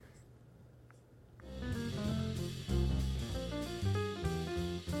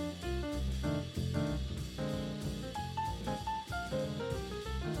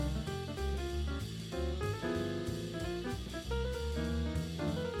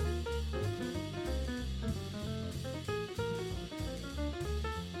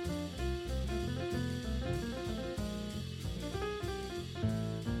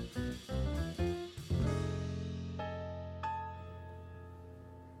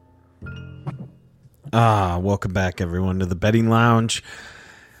Welcome back, everyone, to the Betting Lounge.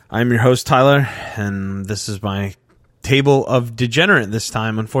 I'm your host, Tyler, and this is my table of degenerate this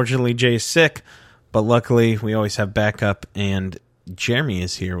time. Unfortunately, Jay is sick, but luckily, we always have backup, and Jeremy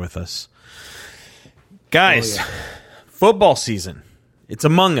is here with us. Guys, Football season. It's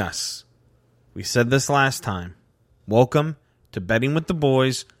among us. We said this last time. Welcome to Betting with the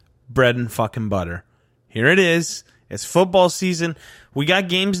Boys, bread and fucking butter. Here it is. It's football season. We got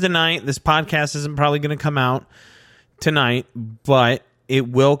games tonight. This podcast isn't probably going to come out tonight, but it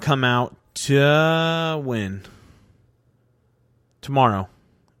will come out to when? Tomorrow.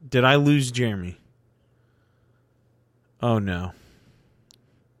 Did I lose Jeremy? Oh, no.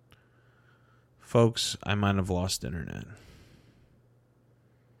 Folks, I might have lost internet.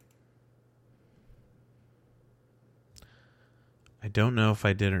 I don't know if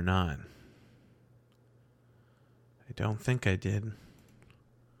I did or not. I don't think I did.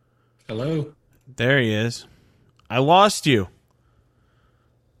 Hello? There he is. I lost you.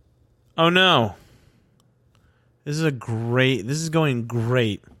 Oh no. This is going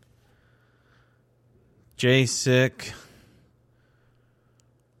great. Jay sick.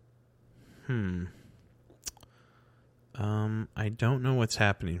 I don't know what's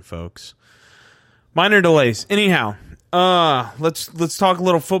happening, folks. Minor delays. Anyhow, let's talk a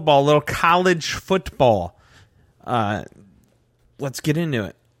little football, a little college football. Let's get into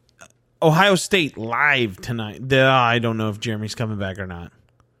it. Ohio State live tonight. I don't know if Jeremy's coming back or not.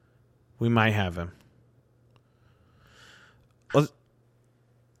 We might have him.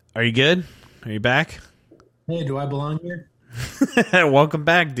 Are you good? Are you back? Hey, do I belong here? Welcome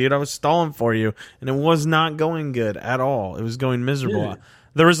back, dude. I was stalling for you, and it was not going good at all. It was going miserable. Dude.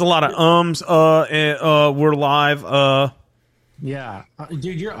 There was a lot of we're live. Yeah.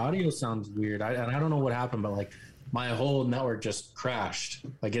 Dude, your audio sounds weird. I don't know what happened, but like my whole network just crashed.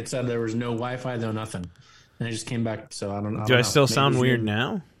 Like it said there was no Wi-Fi, no nothing. And it just came back, so I don't know. Do I still sound weird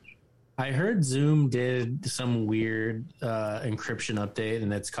now? I heard Zoom did some weird encryption update,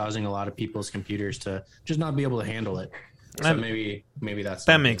 and it's causing a lot of people's computers to just not be able to handle it. So maybe that's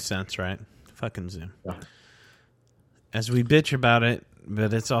that makes sense, right? Fucking Zoom. Yeah. As we bitch about it,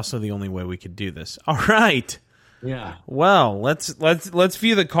 but it's also the only way we could do this. All right. Yeah. Well, let's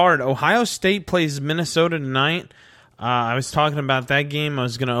view the card. Ohio State plays Minnesota tonight. I was talking about that game. I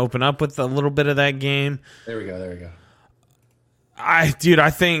was going to open up with a little bit of that game. There we go. I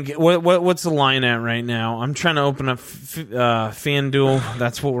think what's the line at right now? I'm trying to open up FanDuel.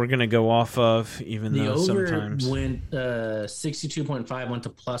 That's what we're going to go off of, even though sometimes the over went 62.5 went to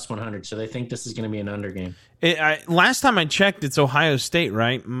plus 100, so they think this is going to be an under game. Last time I checked, it's Ohio State,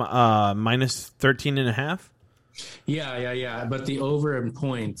 right? Minus 13.5. Yeah. But the over in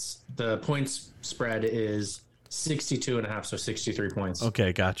points, the points spread is 62.5, so 63 points.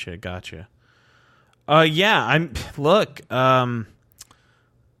 Okay, gotcha. I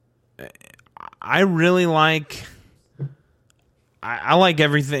really like. I like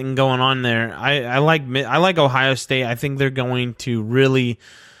everything going on there. I like Ohio State. I think they're going to really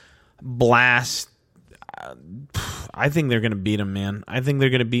blast. I think they're going to beat them, man. I think they're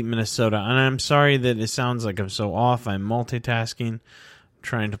going to beat Minnesota. And I'm sorry that it sounds like I'm so off. I'm multitasking. I'm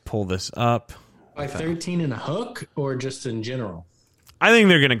trying to pull this up. By 13 and a hook, or just in general? I think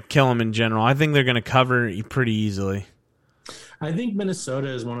they're going to kill them in general. I think they're going to cover pretty easily. I think Minnesota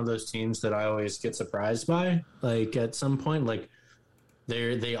is one of those teams that I always get surprised by. Like at some point, like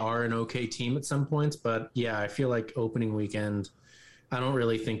they are an okay team at some points, but yeah, I feel like opening weekend, I don't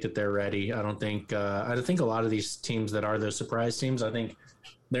really think that they're ready. I think a lot of these teams that are those surprise teams, I think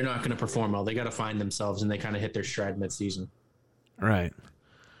they're not going to perform well. They got to find themselves, and they kind of hit their stride midseason. Right.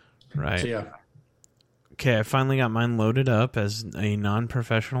 So yeah. Okay, I finally got mine loaded up as a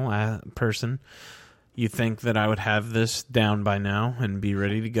non-professional person. You think that I would have this down by now and be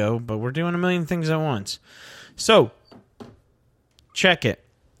ready to go, but we're doing a million things at once. So, check it.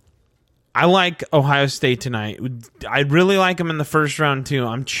 I like Ohio State tonight. I really like them in the first round, too.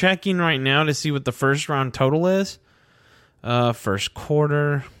 I'm checking right now to see what the first round total is. First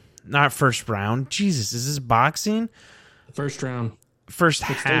quarter. Not first round. Jesus, is this boxing? First round. First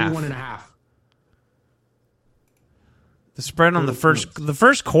it's half. 31.5. The spread on the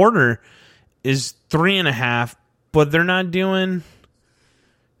first quarter is 3.5, but they're not doing.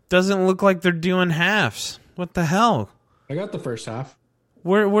 Doesn't look like they're doing halves. What the hell? I got the first half.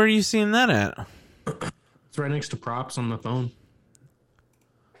 Where are you seeing that at? It's right next to props on the phone.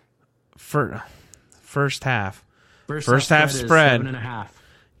 First half. First half spread. 7.5.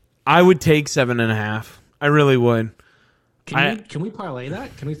 I would take 7.5. I really would. Can we parlay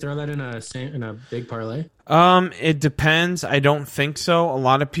that? Can we throw that in a big parlay? It depends. I don't think so. A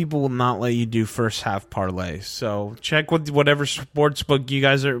lot of people will not let you do first half parlays. So check with whatever sports book you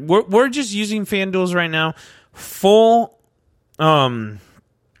guys are. We're just using FanDuel's right now. Full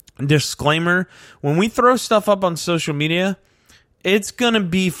disclaimer: when we throw stuff up on social media, it's gonna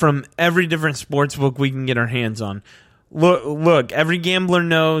be from every different sports book we can get our hands on. Look, every gambler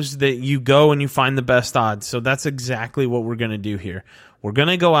knows that you go and you find the best odds. So that's exactly what we're going to do here. We're going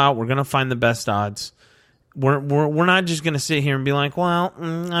to go out. We're going to find the best odds. We're not just going to sit here and be like, well,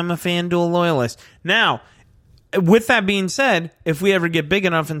 I'm a FanDuel loyalist. Now, with that being said, if we ever get big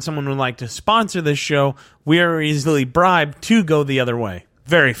enough and someone would like to sponsor this show, we are easily bribed to go the other way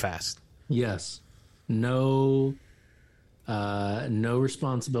very fast. Yes. No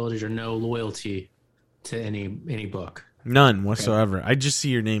responsibilities or no loyalty to any book. None whatsoever. Okay. I just see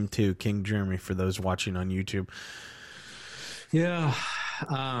your name too, King Jeremy, for those watching on YouTube. Yeah.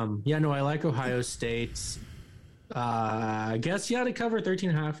 No, I like Ohio State. I guess, to cover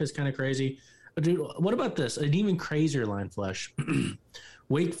 13.5 is kind of crazy. But dude, what about this? An even crazier line, Flesh.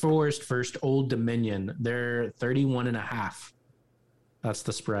 Wake Forest versus Old Dominion. They're 31.5. That's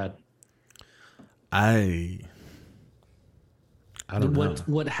the spread. I don't know.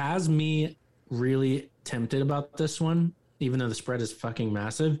 What has me really tempted about this one, even though the spread is fucking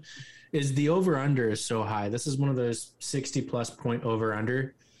massive, is the over-under is so high. This is one of those 60-plus point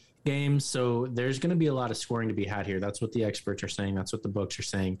over-under games, so there's going to be a lot of scoring to be had here. That's what the experts are saying. That's what the books are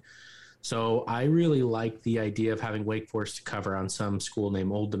saying. So I really like the idea of having Wake Forest to cover on some school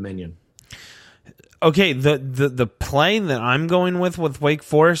named Old Dominion. Okay, the play that I'm going with Wake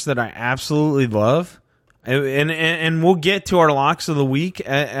Forest that I absolutely love, and we'll get to our locks of the week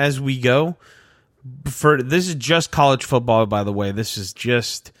as we go. This is just college football, by the way. This is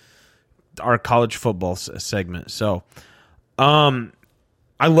just our college football segment. So,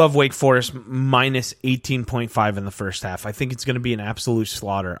 I love Wake Forest minus 18.5 in the first half. I think it's going to be an absolute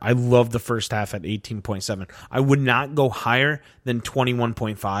slaughter. I love the first half at 18.7. I would not go higher than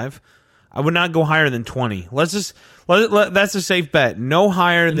 21.5. I would not go higher than 20. That's a safe bet. No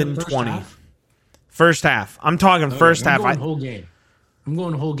higher than 20. Half? First half. I'm talking first half. Whole game. I'm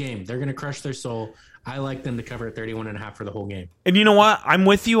going whole game. They're going to crush their soul. I like them to cover at 31.5 for the whole game. And you know what? I'm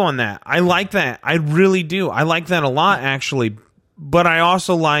with you on that. I like that. I really do. I like that a lot, actually. But I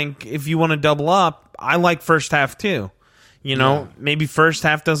also like, if you want to double up, I like first half too. Maybe first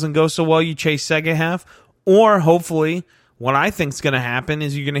half doesn't go so well, you chase second half. Or hopefully, what I think is going to happen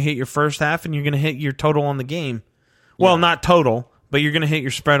is you're going to hit your first half and you're going to hit your total on the game. Well, not total, but you're going to hit your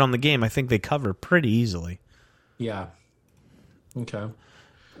spread on the game. I think they cover pretty easily. Yeah. Okay.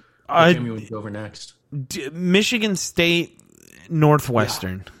 What game you would go over next? Michigan State,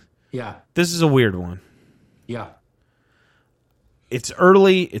 Northwestern. Yeah. This is a weird one. Yeah. It's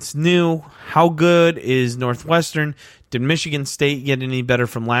early. It's new. How good is Northwestern? Did Michigan State get any better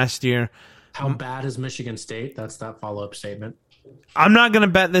from last year? How bad is Michigan State? That's that follow-up statement. I'm not going to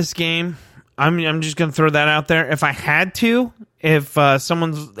bet this game. I'm just going to throw that out there. If I had to, if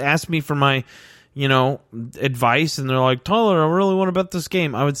someone's asked me for my advice and they're like, Tyler, I really want to bet this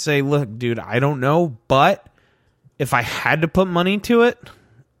game, I would say, look, dude, I don't know, but if I had to put money to it,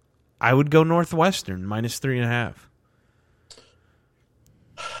 I would go Northwestern minus 3.5.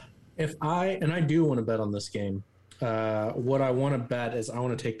 I do want to bet on this game. What I want to bet is I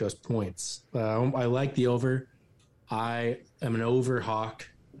want to take those points. I like the over. I am an over hawk.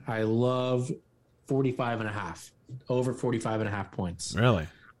 I love 45.5. Over 45.5 points. Really?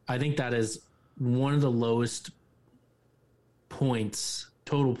 I think that is one of the lowest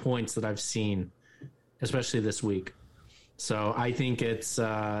total points that I've seen, especially this week. So I think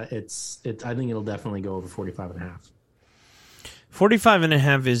I think it'll definitely go over 45.5.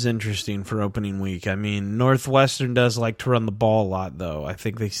 45.5 is interesting for opening week. I mean, Northwestern does like to run the ball a lot, though. I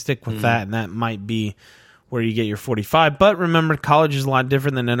think they stick with that, and that might be where you get your 45. But remember, college is a lot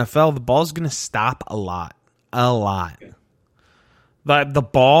different than NFL. The ball's going to stop a lot. A lot. The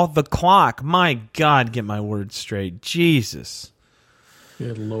ball, the clock. My God, get my words straight. Jesus.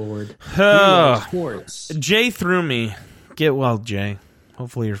 Good Lord. Sports. Jay threw me. Get well, Jay.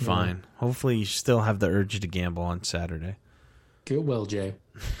 Hopefully you're fine. Hopefully you still have the urge to gamble on Saturday. Get well, Jay.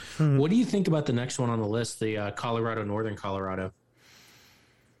 What do you think about the next one on the list, the Northern Colorado?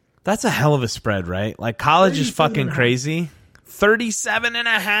 That's a hell of a spread, right? Like, college is fucking crazy.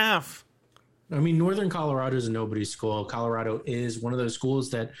 37.5. I mean, Northern Colorado is a nobody's school. Colorado is one of those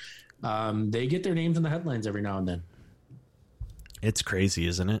schools that they get their names in the headlines every now and then. It's crazy,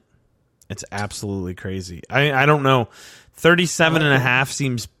 isn't it? It's absolutely crazy. I don't know. 37.5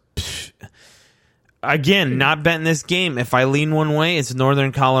 seems... Again, not betting this game. If I lean one way, it's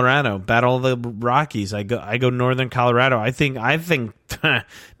Northern Colorado. Battle of the Rockies. I go Northern Colorado. I think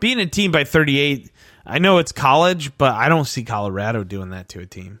being a team by 38, I know it's college, but I don't see Colorado doing that to a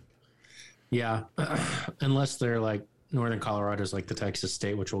team. Yeah, unless they're like Northern Colorado's like the Texas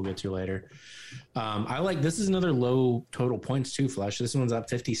State, which we'll get to later. I like this is another low total points too, Flesh. This one's up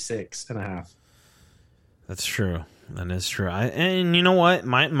 56.5. That's true. That is true. And you know what?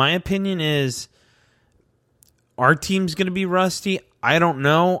 My opinion is our team's going to be rusty. I don't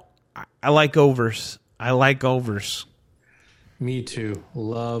know. I like overs. Me too.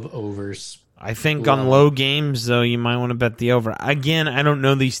 Love overs. I think on low games, though, you might want to bet the over. Again, I don't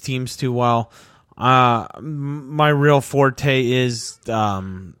know these teams too well. My real forte is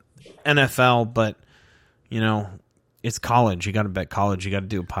NFL, but, it's college. You got to bet college. You got to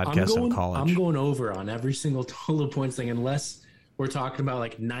do a podcast on college. I'm going over on every single total points thing, unless we're talking about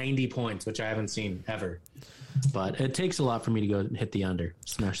like 90 points, which I haven't seen ever. But it takes a lot for me to go hit the under,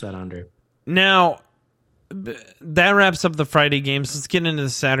 smash that under. Now, that wraps up the Friday games. Let's get into the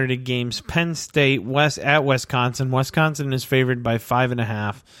Saturday games. Penn State at Wisconsin. Wisconsin is favored by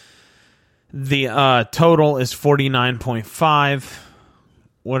 5.5. The total is 49.5.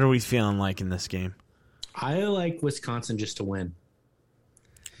 What are we feeling like in this game? I like Wisconsin just to win.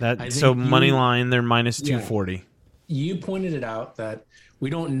 So money line, they're minus 240. You pointed it out that we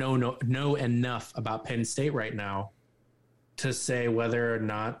don't know enough about Penn State right now to say whether or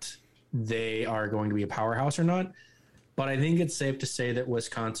not they are going to be a powerhouse or not. But I think it's safe to say that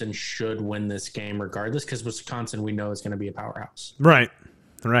Wisconsin should win this game regardless, because Wisconsin we know is going to be a powerhouse. Right.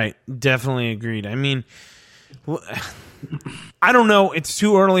 Definitely agreed. I mean, I don't know. It's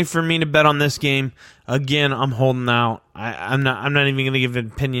too early for me to bet on this game. Again, I'm holding out. I'm not even going to give an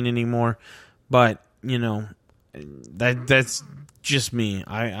opinion anymore. But, that's just me.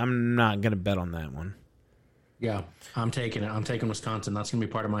 I'm not going to bet on that one. Yeah, I'm taking it. I'm taking Wisconsin. That's going to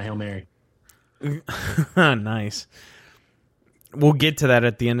be part of my Hail Mary. Nice. We'll get to that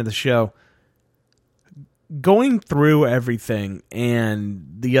at the end of the show. Going through everything and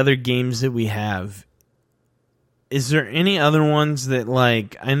the other games that we have, is there any other ones that,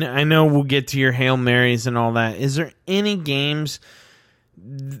 like, I know we'll get to your Hail Marys and all that. Is there any games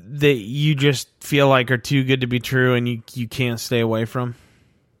that you just feel like are too good to be true and you can't stay away from?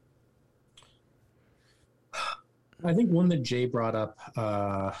 I think one that Jay brought up,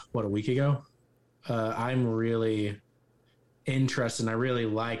 a week ago, I'm really interested and I really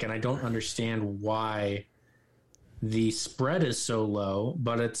like, and I don't understand why the spread is so low,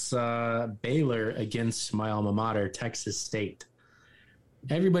 but it's Baylor against my alma mater, Texas State.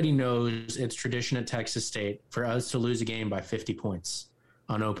 Everybody knows it's tradition at Texas State for us to lose a game by 50 points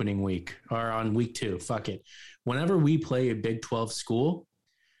on opening week or on week 2. Fuck it. Whenever we play a Big 12 school,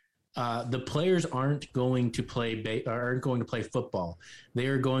 the players aren't going to play football. They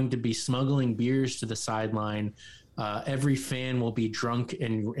are going to be smuggling beers to the sideline. Every fan will be drunk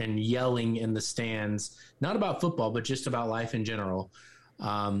and yelling in the stands, not about football, but just about life in general.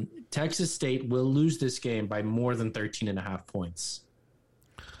 Texas State will lose this game by more than 13.5 points.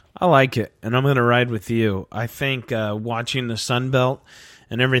 I like it, and I'm going to ride with you. I think watching the Sun Belt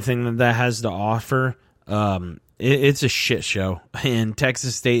and everything that has to offer, it's a shit show. And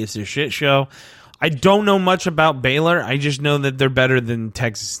Texas State is a shit show. I don't know much about Baylor. I just know that they're better than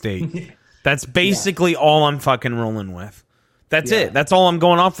Texas State. That's basically all I'm fucking rolling with. That's it. That's all I'm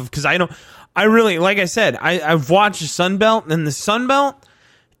going off of, because I really, like I said, I've watched the Sun Belt, and the Sun Belt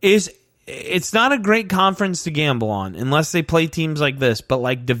it's not a great conference to gamble on unless they play teams like this. But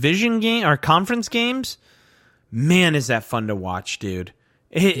like division game or conference games, man, is that fun to watch, dude.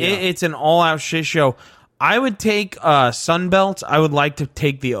 It's an all-out shit show. I would take Sun Belt. I would like to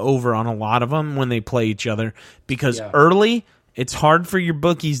take the over on a lot of them when they play each other, because early it's hard for your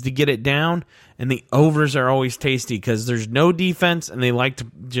bookies to get it down, and the overs are always tasty because there's no defense and they like to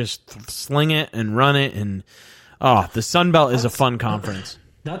just sling it and run it. And the Sun Belt is a fun conference.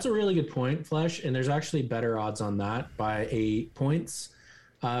 That's a really good point, Flesh, and there's actually better odds on that by 8 points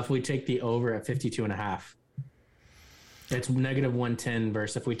if we take the over at 52.5. It's -110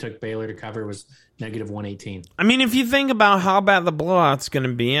 versus if we took Baylor to cover was -118. I mean, if you think about how bad the blowout's going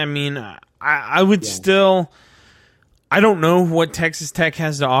to be, I mean, I would still... I don't know what Texas Tech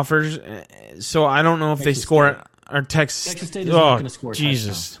has to offer, so I don't know if they score... Or Texas State is not going to score.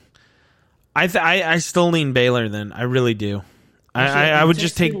 Jesus. I still lean Baylor then. I really do. I would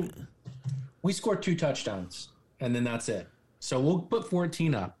just take... We scored 2 touchdowns, and then that's it. So we'll put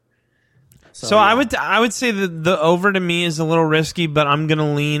 14 up. So I would say that the over to me is a little risky, but I'm going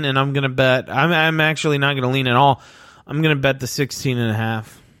to lean and I'm going to bet. I'm actually not going to lean at all. I'm going to bet the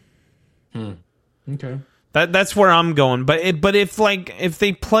 16.5. Okay. That's where I'm going. But if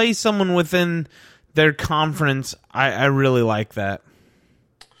they play someone within their conference, I really like that.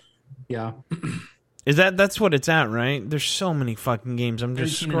 Yeah. That's what it's at, right? There's so many fucking games. I'm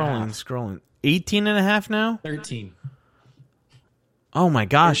just scrolling. 18 and a half now? 13. Oh my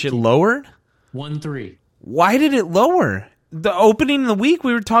gosh, 13. It lowered? 1-3. Why did it lower? The opening of the week,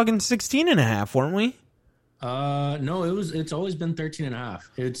 we were talking 16 and a half, weren't we? No, it's always been 13 and a half.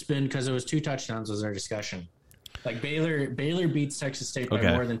 It's been because it was 2 touchdowns was our discussion. Like Baylor beats Texas State by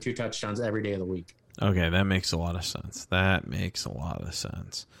more than 2 touchdowns every day of the week. Okay, that makes a lot of sense.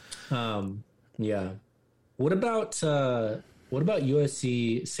 Yeah. What about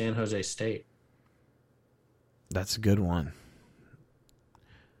USC San Jose State? That's a good one.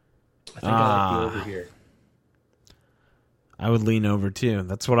 I think I like the over here. I would lean over too.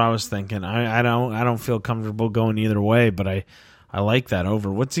 That's what I was thinking. I don't feel comfortable going either way, but I like that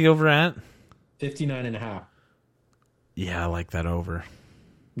over. What's the over at? 59.5. Yeah, I like that over.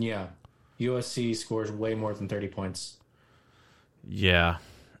 Yeah. USC scores way more than 30 points. Yeah.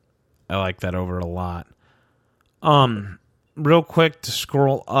 I like that over a lot. Real quick to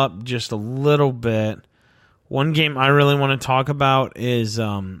scroll up just a little bit. One game I really want to talk about is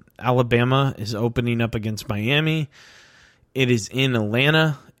Alabama is opening up against Miami. It is in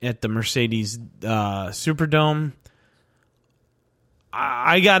Atlanta at the Mercedes Superdome.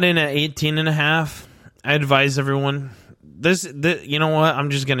 I got in at 18 and a half. I advise everyone this you know what? I'm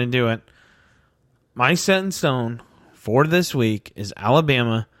just going to do it. My set in stone for this week is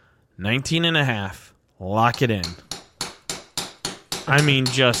Alabama 19 and a half. Lock it in. I mean,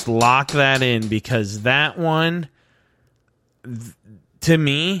 just lock that in because that one, to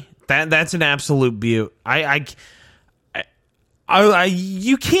me, that's an absolute beaut.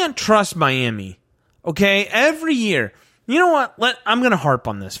 You can't trust Miami, okay? Every year, you know what? I'm going to harp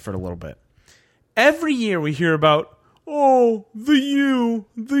on this for a little bit. Every year we hear about, the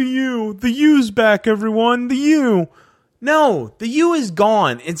U's back, everyone, the U. No, the U is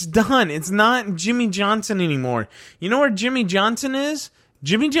gone. It's done. It's not Jimmy Johnson anymore. You know where Jimmy Johnson is?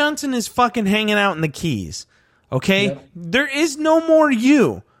 Jimmy Johnson is fucking hanging out in the Keys. Okay? Yep. There is no more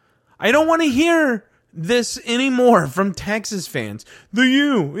U. I don't want to hear this anymore from Texas fans. The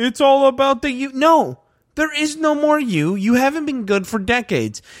U. It's all about the U. No, there is no more U. You haven't been good for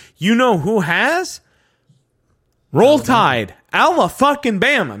decades. You know who has? Roll Tide.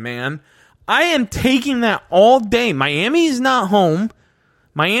 Alabama, man. I am taking that all day. Miami is not home.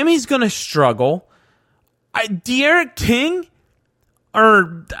 Miami's going to struggle. De'Aaron King,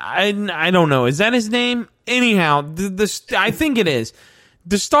 or I don't know. Is that his name? Anyhow, I think it is.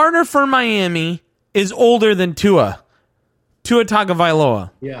 The starter for Miami is older than Tua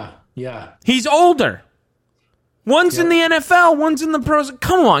Tagovailoa. Yeah. He's older. One's in the NFL, one's in the pros.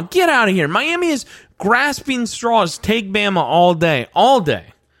 Come on, get out of here. Miami is grasping straws. Take Bama all day.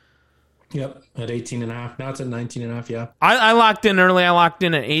 Yep, at 18.5. Now it's at 19.5, yeah. I locked in early. I locked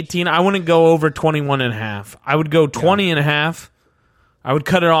in at 18. I wouldn't go over 21.5. I would go 20.5. I would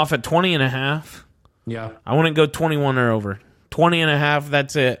cut it off at 20.5. Yeah. I wouldn't go 21 or over. 20.5,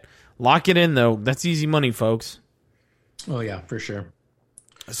 that's it. Lock it in, though. That's easy money, folks. Oh, yeah, for sure.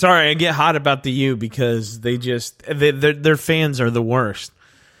 Sorry, I get hot about the U because their fans are the worst.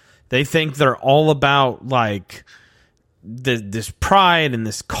 They think they're all about, like, this pride and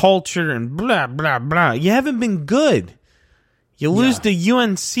this culture and blah, blah, blah. You haven't been good. You lose to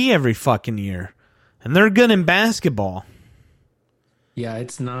UNC every fucking year. And they're good in basketball. Yeah,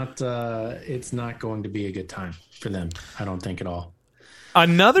 it's not going to be a good time for them, I don't think at all.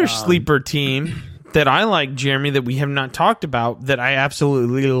 Another sleeper team that I like, Jeremy, that we have not talked about, that I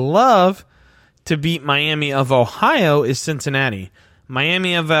absolutely love to beat Miami of Ohio is Cincinnati.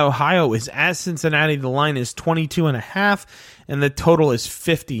 Miami of Ohio is at Cincinnati. The line is 22.5, and the total is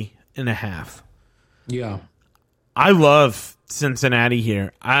 50.5. Yeah. I love Cincinnati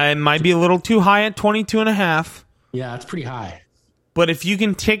here. I might be a little too high at 22.5. Yeah, it's pretty high. But if you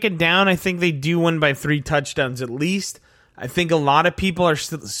can tick it down, I think they do win by 3 touchdowns at least. I think a lot of people are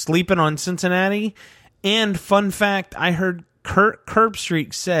sleeping on Cincinnati. And fun fact, I heard Kurt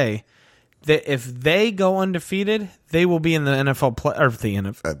Herbstreit say that if they go undefeated, they will be in the NFL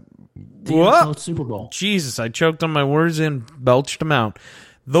NFL Super Bowl. Jesus, I choked on my words and belched them out.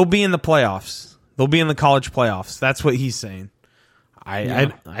 They'll be in the playoffs. They'll be in the college playoffs. That's what he's saying.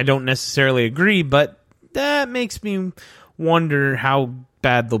 I don't necessarily agree, but that makes me wonder how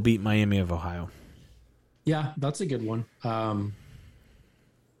bad they'll beat Miami of Ohio. Yeah, that's a good one. I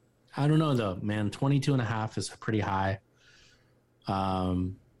don't know, though, man. 22.5 is pretty high.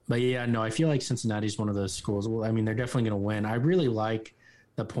 But yeah, no, I feel like Cincinnati's one of those schools. Well, I mean, they're definitely going to win. I really like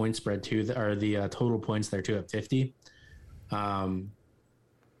the point spread too, or the total points there too at 50.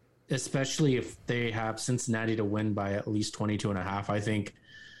 Especially if they have Cincinnati to win by at least 22.5. I think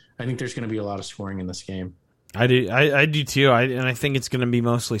there's going to be a lot of scoring in this game. I do too. And I think it's going to be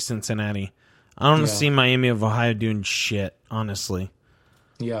mostly Cincinnati. I don't see Miami of Ohio doing shit, honestly.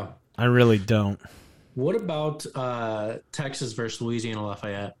 Yeah. I really don't. What about Texas versus Louisiana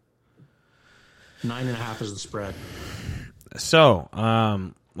Lafayette? 9.5 is the spread. So,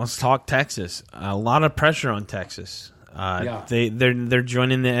 let's talk Texas. A lot of pressure on Texas. They're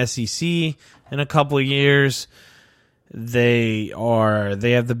joining the SEC in a couple of years. They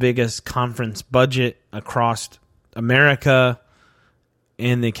have the biggest conference budget across America,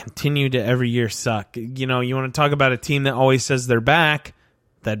 and they continue to every year suck. You know, you want to talk about a team that always says they're back?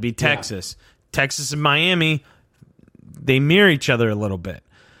 That'd be Texas. Yeah. Texas and Miami, they mirror each other a little bit.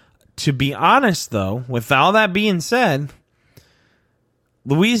 To be honest, though, with all that being said,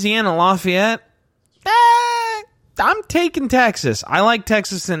 Louisiana Lafayette, I'm taking Texas. I like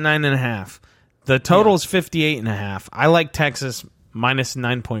Texas at 9.5. The total is 58.5. I like Texas minus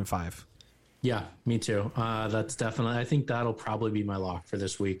 9.5. Yeah, me too. That's definitely. I think that'll probably be my lock for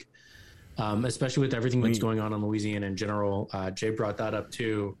this week, especially with everything that's going on in Louisiana in general. Jay brought that up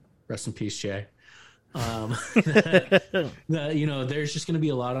too. Rest in peace, Jay. There's just going to be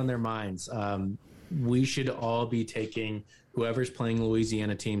a lot on their minds. We should all be taking whoever's playing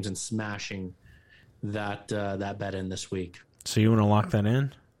Louisiana teams and smashing that bet in this week. So you want to lock that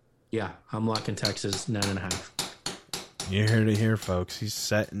in? Yeah, I'm locking Texas 9.5. You heard it here, folks. He's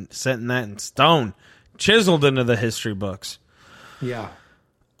setting that in stone, chiseled into the history books. Yeah.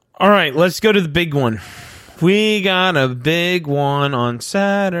 All right, let's go to the big one. We got a big one on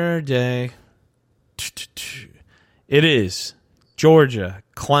Saturday. It is Georgia,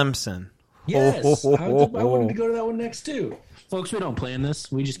 Clemson. Yes, I wanted to go to that one next too. Folks, we don't plan this.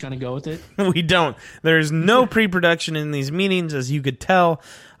 We just kind of go with it. We don't. There's no pre-production in these meetings, as you could tell.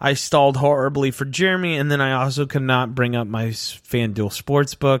 I stalled horribly for Jeremy, and then I also could not bring up my FanDuel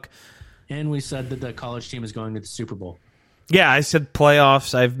Sportsbook. And we said that the college team is going to the Super Bowl. Yeah, I said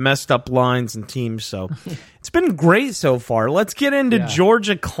playoffs. I've messed up lines and teams, so it's been great so far. Let's get into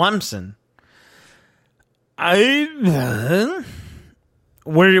Georgia, Clemson.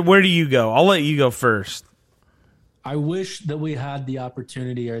 Where do you go? I'll let you go first. I wish that we had the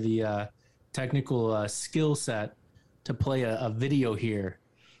opportunity or the technical skill set to play a video here.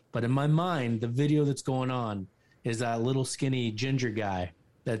 But in my mind, the video that's going on is that little skinny ginger guy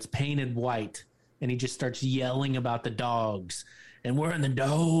that's painted white, and he just starts yelling about the dogs. And we're in the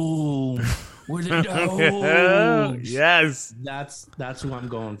dome. We're the dogs. Yes. That's who I'm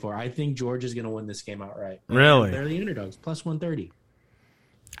going for. I think Georgia's going to win this game outright. Really? They're the underdogs, plus 130.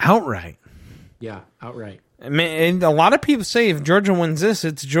 Outright? Yeah, outright. I mean, and a lot of people say if Georgia wins this,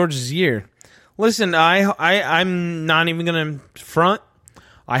 it's Georgia's year. Listen, I'm not even going to front.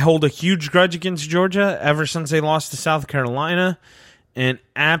 I hold a huge grudge against Georgia ever since they lost to South Carolina and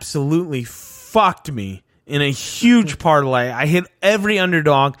absolutely fucked me in a huge parlay. I hit every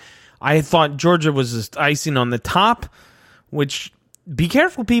underdog. I thought Georgia was just icing on the top, which, be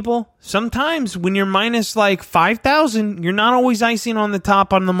careful, people. Sometimes when you're minus like 5,000, you're not always icing on the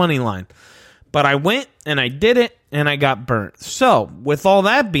top on the money line. But I went and I did it and I got burnt. So, with all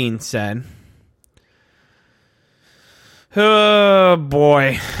that being said, oh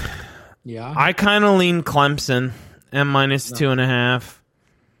boy. Yeah. I kind of lean Clemson at minus 2.5.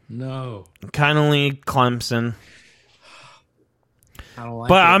 No. Kind of lean Clemson. I don't like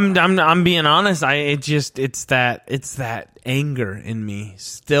but it. I'm being honest. It's that anger in me.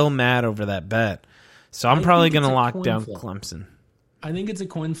 Still mad over that bet. So I'm probably going to lock down Clemson. I think it's a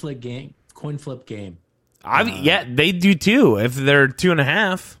coin flip game. Yeah, they do too. If they're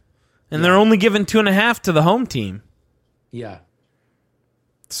 2.5, and they're only giving 2.5 to the home team. Yeah.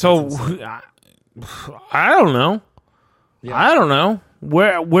 So I don't know. Yeah. I don't know.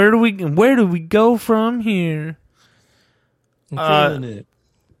 Where do we go from here? I'm feeling it.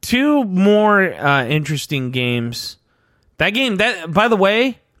 Two more interesting games. That by the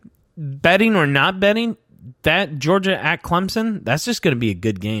way, betting or not betting, that Georgia at Clemson, that's just going to be a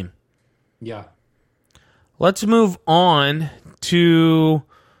good game. Yeah. Let's move on to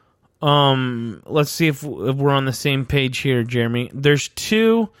let's see if we're on the same page here, Jeremy. There's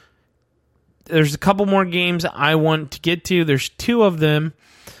a couple more games I want to get to. There's two of them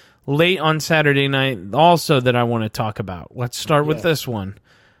late on Saturday night also that I want to talk about. Let's start with this one.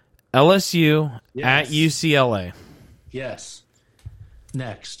 LSU at UCLA. Yes.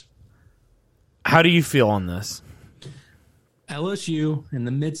 Next. How do you feel on this? LSU, in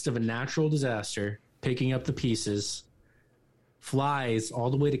the midst of a natural disaster, picking up the pieces. flies all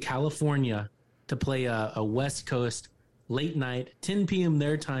the way to California to play a West Coast late night, 10 p.m.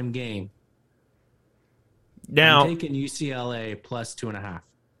 their time game. Now, I'm taking UCLA plus 2.5.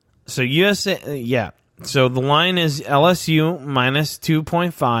 so yeah. So the line is LSU minus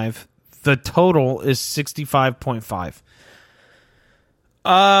 2.5. The total is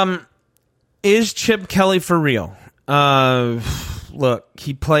 65.5. Is Chip Kelly for real? Look,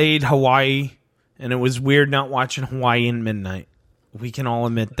 he played Hawaii, and it was weird not watching Hawaii in midnight. We can all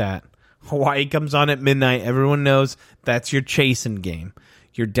admit that. Hawaii comes on at midnight. Everyone knows that's your chasing game.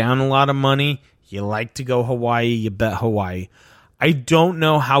 You're down a lot of money. You like to go Hawaii. You bet Hawaii. I don't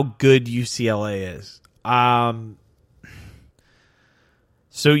know how good UCLA is.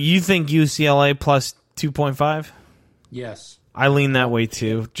 So you think UCLA plus 2.5? Yes. I lean that way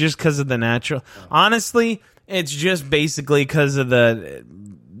too, just because of the natural. Honestly, it's just basically because of the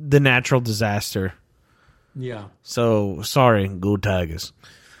natural disaster. Yeah. So sorry, go Tigers.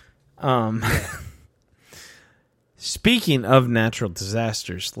 Speaking of natural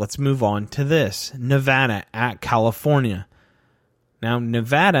disasters, let's move on to this. Nevada at California. Now,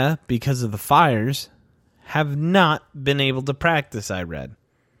 Nevada, because of the fires, have not been able to practice, I read.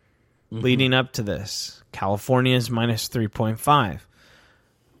 Leading up to this, California is minus 3.5.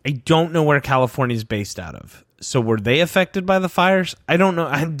 I don't know where California is based out of. So were they affected by the fires? I don't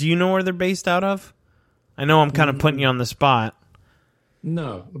know. Do you know where they're based out of? I know I'm kind of putting you on the spot.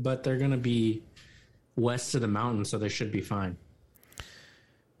 No, but they're going to be west of the mountain, so they should be fine.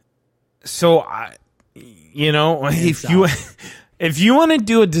 So, if you want to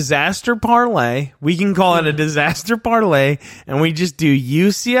do a disaster parlay, we can call it a disaster parlay, and we just do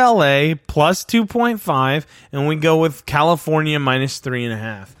UCLA plus 2.5, and we go with California minus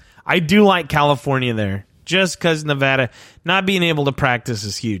 3.5. I do like California there, just because Nevada not being able to practice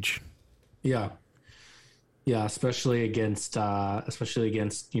is huge. Yeah. Yeah, especially against a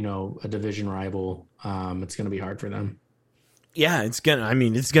division rival. It's going to be hard for them. Yeah, it's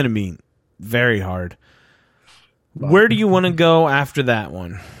gonna be very hard. Where do you want to go after that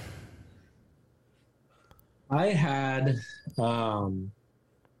one? I had my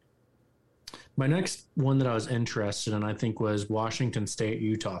next one that I was interested in, I think, was Washington State,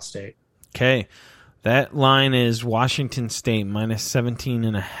 Utah State. Okay, that line is Washington State minus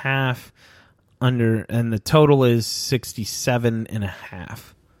 17.5 under, and the total is 67.5.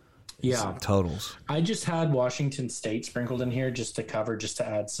 Yeah, totals. I just had Washington State sprinkled in here just to cover, just to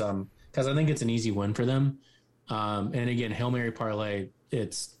add some, because I think it's an easy win for them. And again, Hail Mary parlay,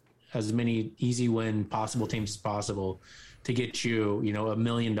 it's as many easy win possible teams as possible to get you, $1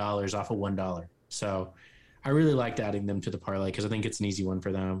 million off of $1. So I really liked adding them to the parlay because I think it's an easy one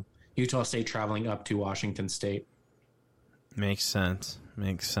for them. Utah State traveling up to Washington State. Makes sense.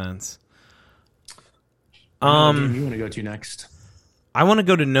 Game you want to go to next? I want to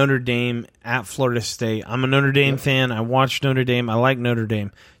go to Notre Dame at Florida State. I'm a Notre Dame fan. I watched Notre Dame. I like Notre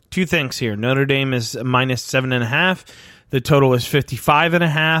Dame. Two things here. Notre Dame is minus 7.5. The total is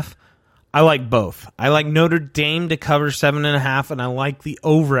 55.5. I like both. I like Notre Dame to cover 7.5, and I like the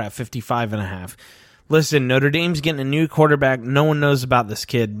over at 55.5. Listen, Notre Dame's getting a new quarterback. No one knows about this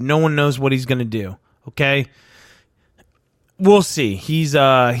kid. No one knows what he's going to do. Okay? We'll see. He's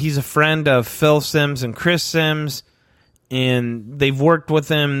a friend of Phil Simms and Chris Simms, and they've worked with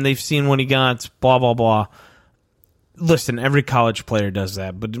him. They've seen what he got, blah, blah, blah. Listen, every college player does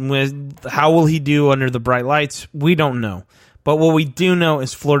that, but how will he do under the bright lights? We don't know. But what we do know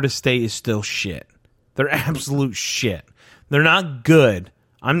is Florida State is still shit. They're absolute shit. They're not good.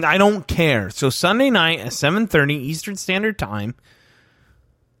 I don't care. So Sunday night at 7:30 Eastern Standard Time,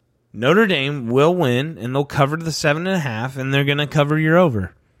 Notre Dame will win, and they'll cover the 7.5, and they're going to cover your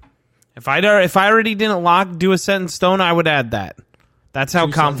over. If I already didn't do a set in stone, I would add that. That's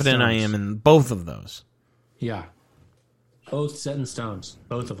how confident I am in both of those. Yeah. Both set in stones.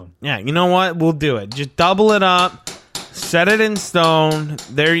 Both of them. Yeah, you know what? We'll do it. Just double it up. Set it in stone.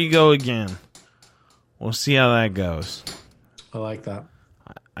 There you go again. We'll see how that goes. I like that.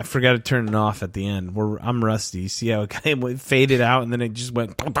 I forgot to turn it off at the end. I'm rusty. See how it faded out and then it just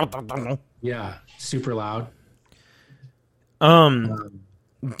went. Yeah, super loud.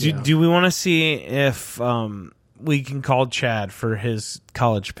 Do we want to see if we can call Chad for his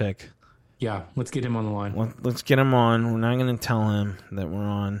college pick? Yeah, let's get him on the line. Let's get him on. We're not going to tell him that we're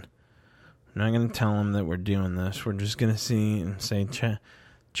on. We're not going to tell him that we're doing this. We're just going to see and say,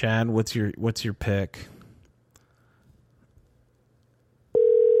 Chad, what's your pick?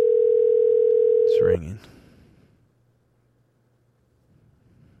 It's ringing.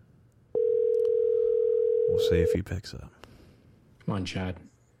 We'll see if he picks up. Come on, Chad.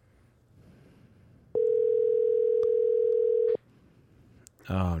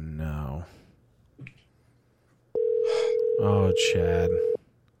 Oh, no. Oh, Chad.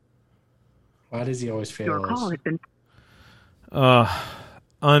 Why does he always fail Your call us? has been.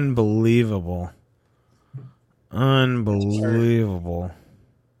 Unbelievable. Unbelievable.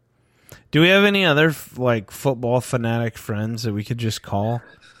 Do we have any other football fanatic friends that we could just call?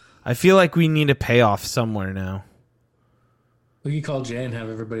 I feel like we need a payoff somewhere now. We could call Jay and have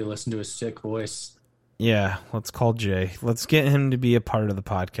everybody listen to his sick voice. Yeah, let's call Jay. Let's get him to be a part of the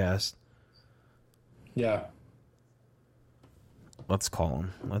podcast. Yeah. Let's call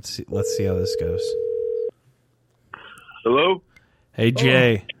him. Let's see how this goes. Hello? Hey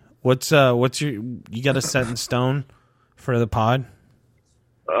Jay, what's your you got a set in stone for the pod?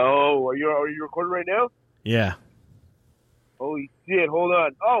 Oh, are you recording right now? Yeah. Holy shit, hold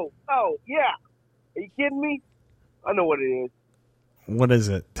on. Oh, yeah. Are you kidding me? I know what it is. What is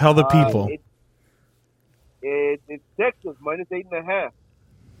it? Tell the people. It's Texas -8.5.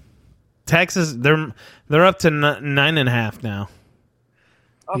 Texas, they're up to 9.5 now.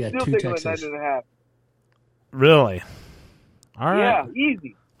 I'm Yeah, still two taking a Texas. 9.5. Really? All right. Yeah,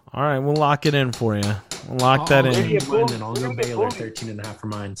 easy. All right, we'll lock it in for you. We'll lock that I'll in. go mine, and I'll We're go gonna get Baylor bullied. 13.5 for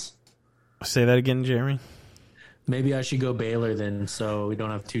mines. Say that again, Jeremy. Maybe I should go Baylor then, so we don't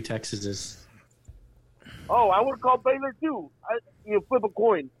have two Texases. Oh, I would call Baylor too. Flip a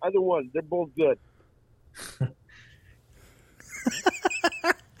coin. Either one. They're both good.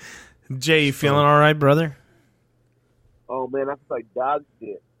 Jay, you feeling all right, brother? Oh, man, that's like dog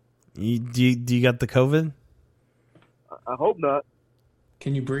shit. Do you got the COVID? I hope not.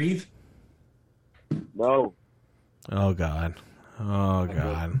 Can you breathe? No. Oh God. Oh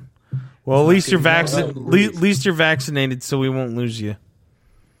God. Well, at least you're vaccinated, so we won't lose you. I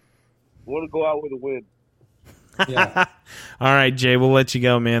want to go out with a win. Yeah. All right, Jay, we'll let you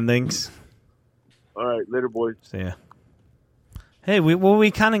go, man. Thanks. All right, later, boys. See ya. Hey,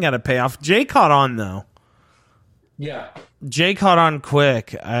 we kind of got to pay off. Jay caught on though. Yeah. Jay caught on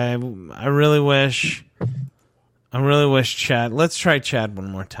quick. I really wish Chad. Let's try Chad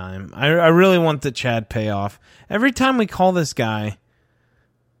one more time. I really want the Chad payoff. Every time we call this guy,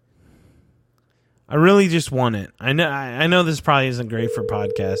 I really just want it. I know this probably isn't great for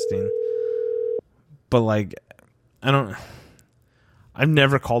podcasting, but I've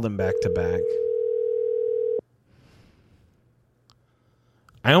never called him back to back.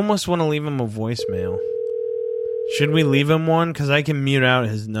 I almost want to leave him a voicemail. Should we leave him one? Because I can mute out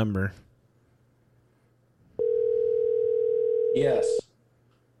his number. Yes.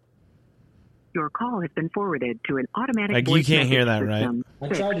 Your call has been forwarded to an automatic Like, you voice can't hear message that, right? system. I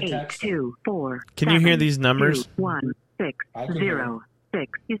tried to text him. 682 Can you hear these numbers?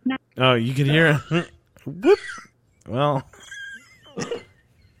 16006 is now. Oh, you can hear it. Whoop. Well,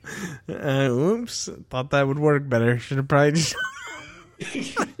 oops. Thought that would work better. Should have probably just...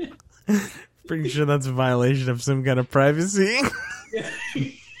 Pretty sure that's a violation of some kind of privacy.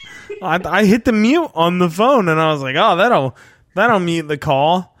 I hit the mute on the phone, and I was like, "Oh, that'll mute the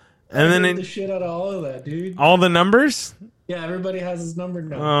call." And then the shit out of all of that, dude. all the numbers. Yeah, everybody has his number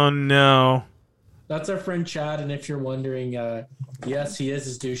now. Oh no! That's our friend Chad, and if you're wondering, yes, he is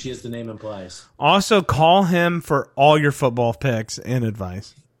as douchey as the name implies. Also, call him for all your football picks and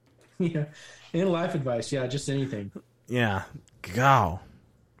advice. Yeah, and life advice. Yeah, just anything. Yeah, go.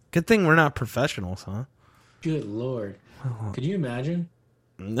 Good thing we're not professionals, huh? Good lord, could you imagine?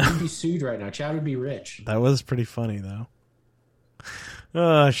 No. He'd be sued right now. Chad would be rich. That was pretty funny, though.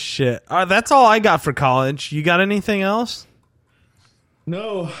 Oh, shit. That's all I got for college. You got anything else?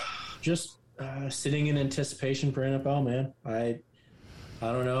 No, just sitting in anticipation for NFL, man. I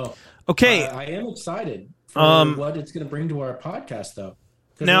don't know. Okay. I am excited for what it's going to bring to our podcast, though.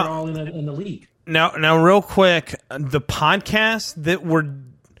 Because Now- we're all in the league. Now, real quick, the podcast that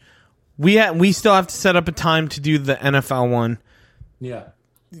we still have to set up a time to do the NFL one. Yeah.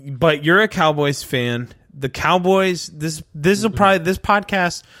 But you're a Cowboys fan. The Cowboys, this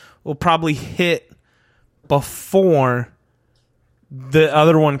podcast will probably hit before the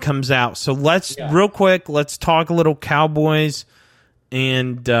other one comes out. So let's talk a little Cowboys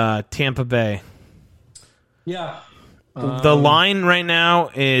and Tampa Bay. Yeah. The line right now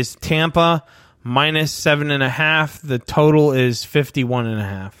is Tampa -7.5. The total is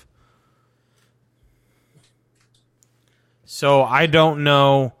 51.5. So I don't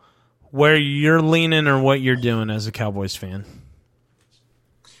know where you're leaning or what you're doing as a Cowboys fan.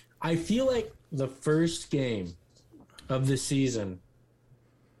 I feel like the first game of the season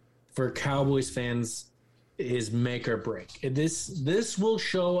for Cowboys fans is make or break. This will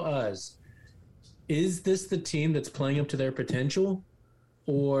show us, is this the team that's playing up to their potential,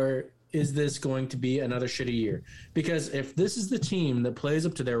 or is this going to be another shitty year? Because if this is the team that plays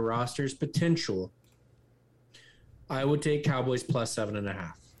up to their roster's potential, I would take Cowboys plus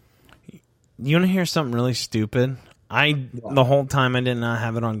 7.5. You want to hear something really stupid? The whole time I did not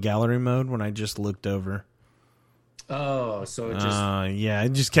have it on gallery mode when I just looked over. Oh, so it just... yeah,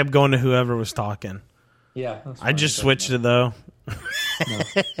 it just kept going to whoever was talking. Yeah. I just switched it, though.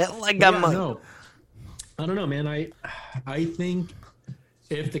 No. Like no. I don't know, man. I think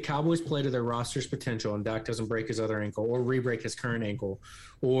if the Cowboys play to their roster's potential and Dak doesn't break his other ankle or re-break his current ankle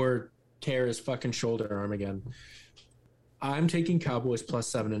or tear his fucking shoulder arm again, I'm taking Cowboys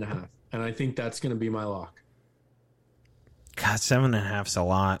plus 7.5. And I think that's going to be my lock. God, 7.5's a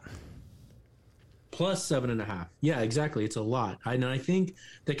lot. Plus 7.5. Yeah, exactly. It's a lot. And I think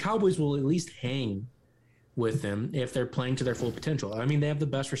the Cowboys will at least hang with them if they're playing to their full potential. I mean, they have the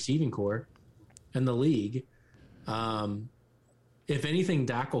best receiving core in the league. If anything,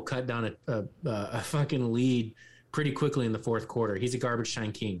 Dak will cut down a fucking lead pretty quickly in the fourth quarter. He's a garbage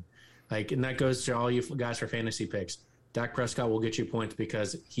time king. And that goes to all you guys for fantasy picks. Dak Prescott will get you points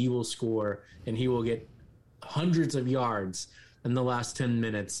because he will score and he will get hundreds of yards in the last 10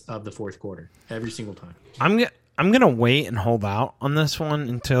 minutes of the fourth quarter every single time. I'm gonna wait and hold out on this one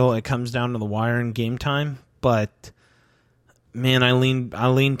until it comes down to the wire in game time. But man, I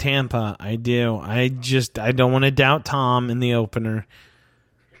lean Tampa. I do. I don't want to doubt Tom in the opener.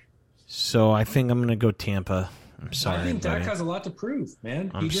 So I think I'm gonna go Tampa. I'm sorry. I think Dak has a lot to prove, man.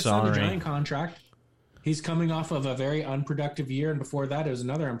 He just signed a giant contract. He's coming off of a very unproductive year, and before that, it was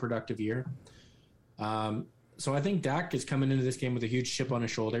another unproductive year. So I think Dak is coming into this game with a huge chip on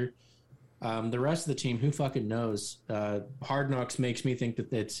his shoulder. The rest of the team, who fucking knows? Hard Knocks makes me think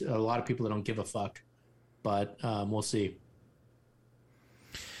that it's a lot of people that don't give a fuck. But we'll see.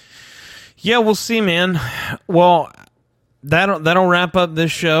 Yeah, we'll see, man. Well, that'll wrap up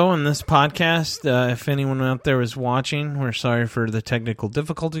this show and this podcast. If anyone out there is watching, we're sorry for the technical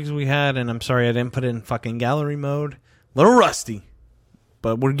difficulties we had, and I'm sorry I didn't put it in fucking gallery mode. A little rusty,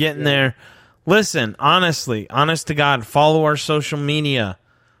 but we're getting there. Listen, honestly, honest to God, follow our social media.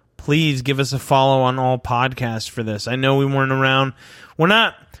 Please give us a follow on all podcasts for this. I know we weren't around. We're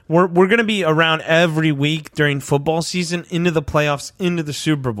going to be around every week during football season, into the playoffs, into the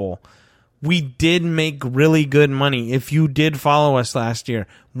Super Bowl. We did make really good money. If you did follow us last year,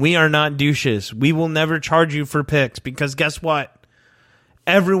 we are not douches. We will never charge you for picks because guess what?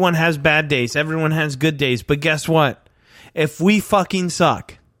 Everyone has bad days. Everyone has good days. But guess what? If we fucking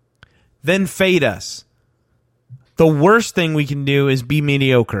suck, then fade us. The worst thing we can do is be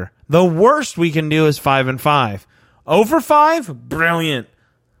mediocre. The worst we can do is 5-5. Over 5? Brilliant.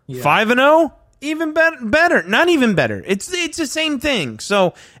 Yeah. 5-0? Even better. Not even better. It's the same thing.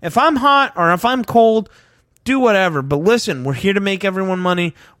 So if I'm hot or if I'm cold, do whatever. But listen, we're here to make everyone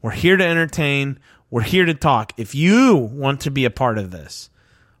money. We're here to entertain. We're here to talk. If you want to be a part of this,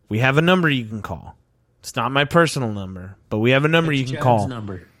 we have a number you can call. It's not my personal number, but we have a number you can call.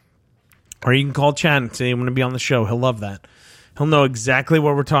 Number. Or you can call Chad and say you want to be on the show. He'll love that. He'll know exactly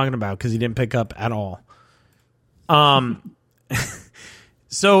what we're talking about because he didn't pick up at all.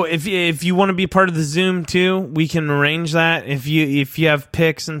 So if you want to be part of the Zoom too, we can arrange that. If you have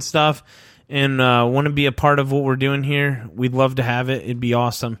picks and stuff and want to be a part of what we're doing here, we'd love to have it. It'd be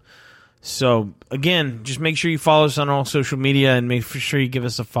awesome. So again, just make sure you follow us on all social media and make sure you give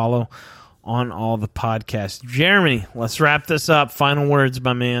us a follow on all the podcasts. Jeremy, let's wrap this up. Final words,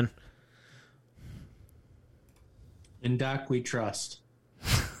 my man. In Dak we trust.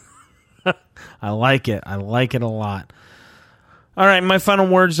 I like it. I like it a lot. All right, my final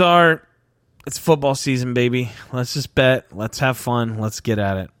words are, it's football season, baby. Let's just bet. Let's have fun. Let's get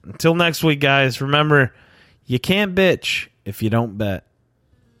at it. Until next week, guys, remember, you can't bitch if you don't bet.